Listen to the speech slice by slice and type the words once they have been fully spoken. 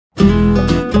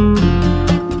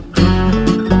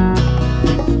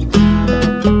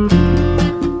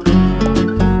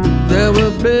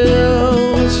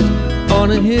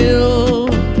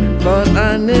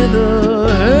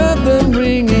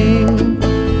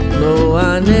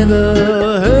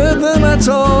never heard them at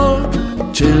all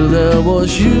till there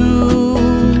was you.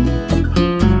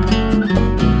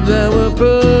 There were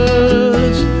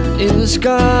birds in the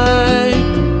sky,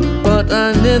 but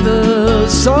I never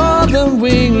saw them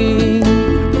winging.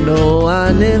 No,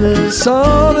 I never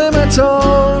saw them at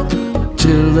all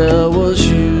till there was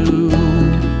you.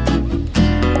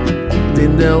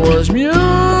 Then there was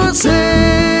music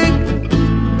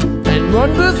and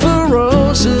wonderful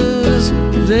roses,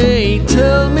 they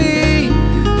tell me,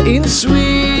 in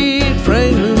sweet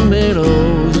fragrant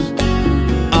meadows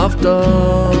of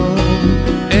dawn.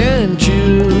 And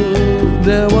you,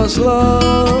 there was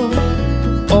love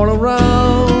all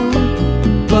around,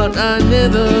 but I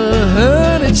never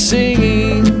heard it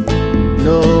singing.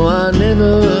 No, I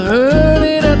never heard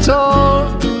it at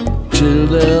all till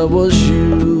there was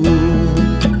you.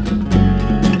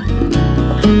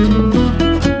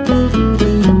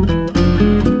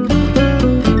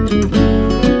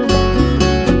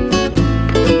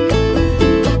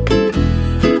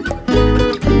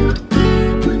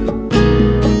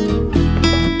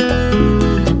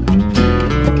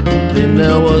 Then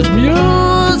there was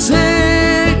music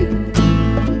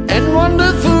and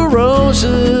wonderful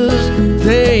roses,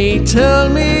 they tell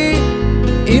me,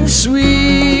 in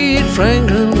sweet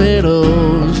fragrant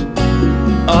meadows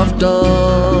of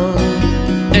dawn.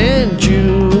 And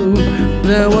you,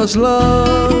 there was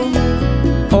love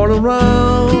all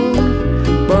around,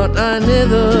 but I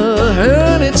never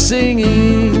heard it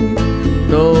singing.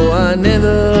 No, I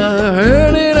never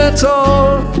heard it at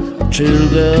all till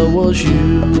there was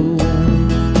you.